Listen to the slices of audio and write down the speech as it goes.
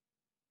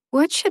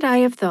What should I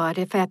have thought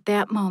if at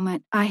that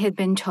moment I had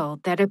been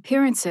told that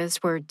appearances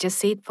were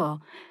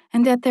deceitful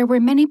and that there were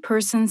many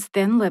persons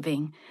then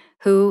living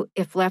who,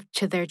 if left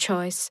to their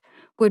choice,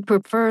 would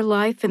prefer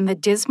life in the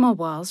dismal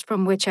walls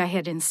from which I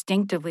had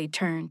instinctively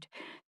turned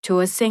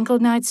to a single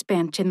night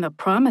spent in the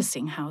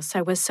promising house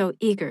I was so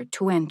eager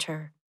to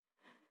enter?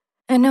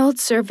 An old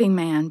serving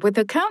man, with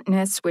a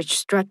countenance which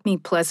struck me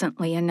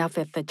pleasantly enough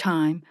at the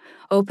time,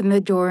 opened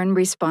the door in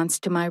response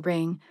to my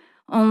ring,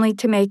 only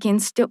to make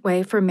instant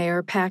way for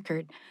Mayor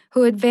Packard,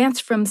 who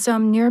advanced from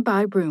some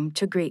nearby room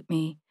to greet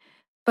me.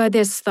 By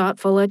this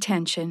thoughtful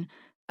attention,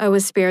 I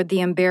was spared the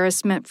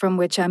embarrassment from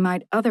which I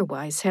might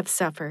otherwise have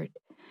suffered.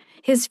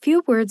 His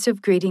few words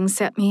of greeting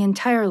set me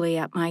entirely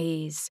at my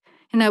ease,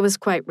 and I was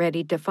quite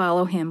ready to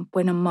follow him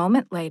when a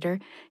moment later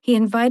he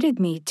invited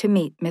me to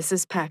meet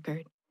Mrs.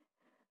 Packard.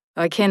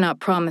 "I cannot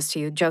promise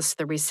you just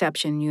the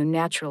reception you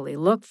naturally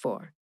look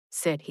for,"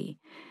 said he,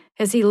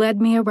 as he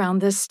led me around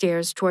the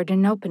stairs toward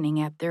an opening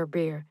at their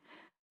rear.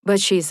 "But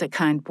she's a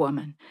kind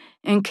woman,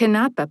 and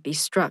cannot but be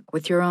struck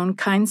with your own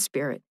kind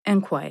spirit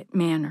and quiet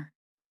manner."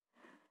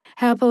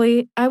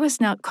 Happily, I was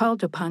not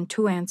called upon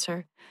to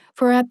answer,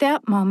 for at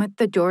that moment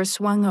the door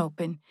swung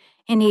open,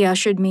 and he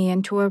ushered me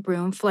into a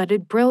room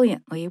flooded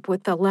brilliantly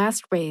with the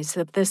last rays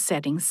of the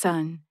setting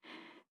sun.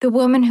 The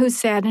woman who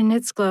sat in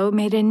its glow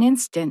made an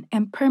instant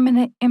and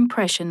permanent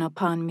impression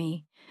upon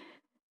me.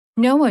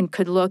 No one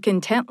could look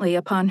intently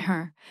upon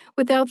her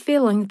without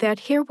feeling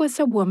that here was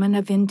a woman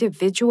of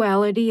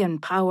individuality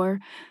and power,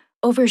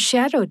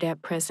 overshadowed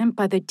at present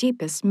by the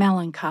deepest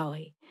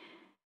melancholy.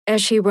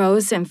 As she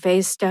rose and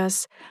faced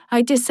us,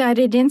 I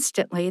decided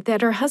instantly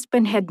that her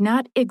husband had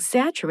not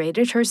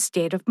exaggerated her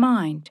state of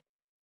mind.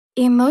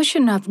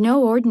 Emotion of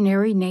no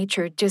ordinary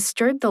nature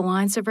disturbed the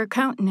lines of her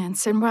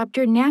countenance and robbed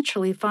her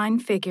naturally fine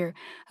figure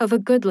of a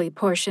goodly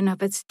portion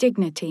of its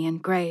dignity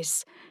and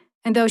grace.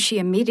 And though she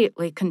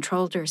immediately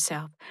controlled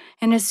herself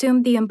and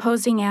assumed the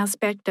imposing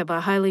aspect of a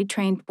highly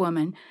trained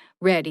woman,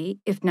 ready,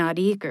 if not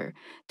eager,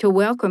 to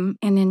welcome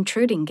an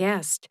intruding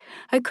guest,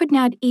 I could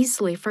not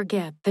easily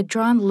forget the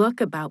drawn look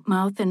about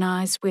mouth and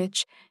eyes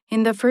which,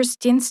 in the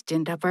first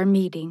instant of our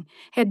meeting,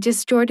 had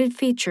distorted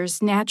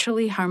features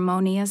naturally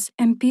harmonious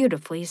and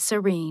beautifully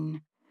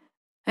serene.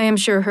 I am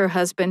sure her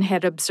husband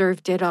had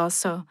observed it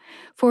also,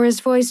 for his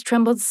voice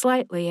trembled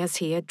slightly as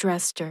he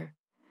addressed her.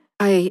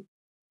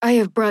 I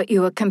have brought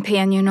you a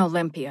companion,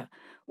 Olympia,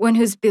 one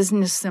whose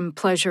business and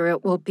pleasure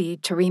it will be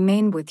to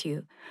remain with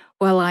you,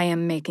 while I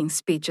am making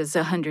speeches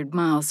 100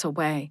 miles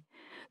away.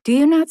 Do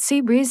you not see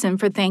reason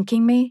for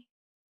thanking me?"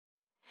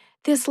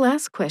 This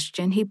last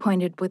question he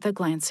pointed with a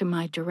glance in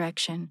my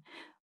direction,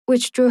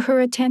 which drew her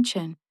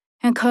attention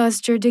and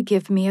caused her to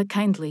give me a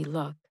kindly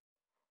look.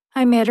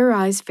 I met her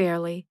eyes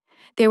fairly.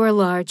 They were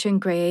large and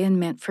gray and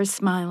meant for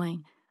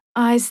smiling,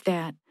 eyes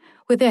that,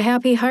 with a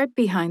happy heart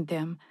behind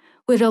them,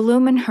 would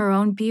illumine her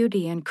own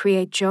beauty and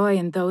create joy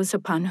in those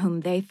upon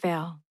whom they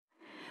fell.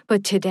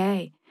 But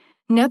today,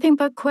 nothing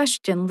but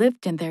question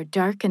lived in their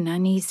dark and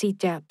uneasy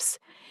depths,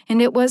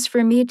 and it was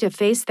for me to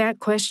face that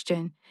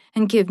question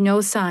and give no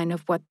sign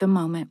of what the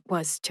moment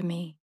was to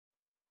me.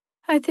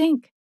 I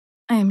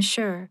am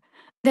sure,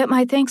 that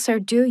my thanks are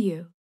due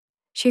you,"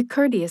 she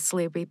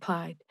courteously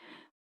replied,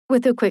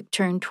 with a quick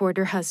turn toward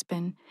her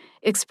husband,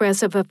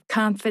 expressive of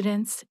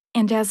confidence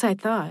and, as I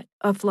thought,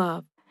 of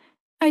love.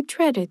 I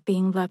dreaded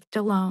being left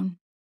alone.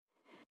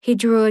 He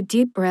drew a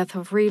deep breath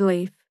of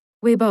relief.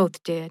 We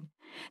both did.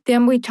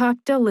 Then we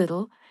talked a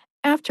little,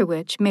 after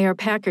which Mayor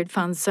Packard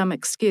found some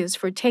excuse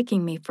for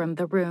taking me from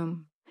the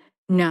room.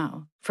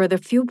 "Now, for the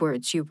few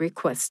words you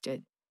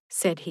requested,"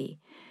 said he,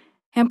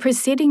 and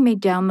preceding me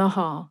down the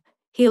hall,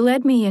 he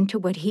led me into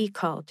what he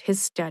called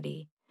his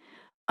study.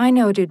 I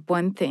noted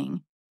one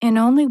thing, and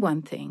only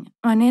one thing,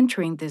 on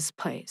entering this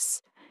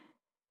place.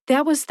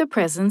 That was the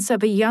presence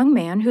of a young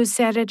man who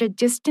sat at a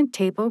distant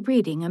table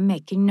reading and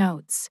making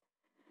notes.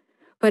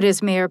 But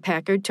as Mayor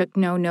Packard took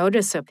no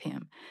notice of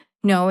him,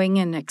 knowing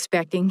and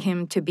expecting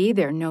him to be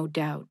there, no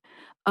doubt,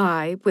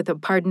 I, with a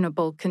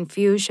pardonable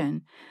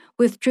confusion,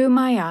 withdrew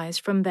my eyes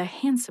from the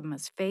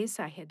handsomest face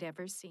I had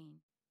ever seen.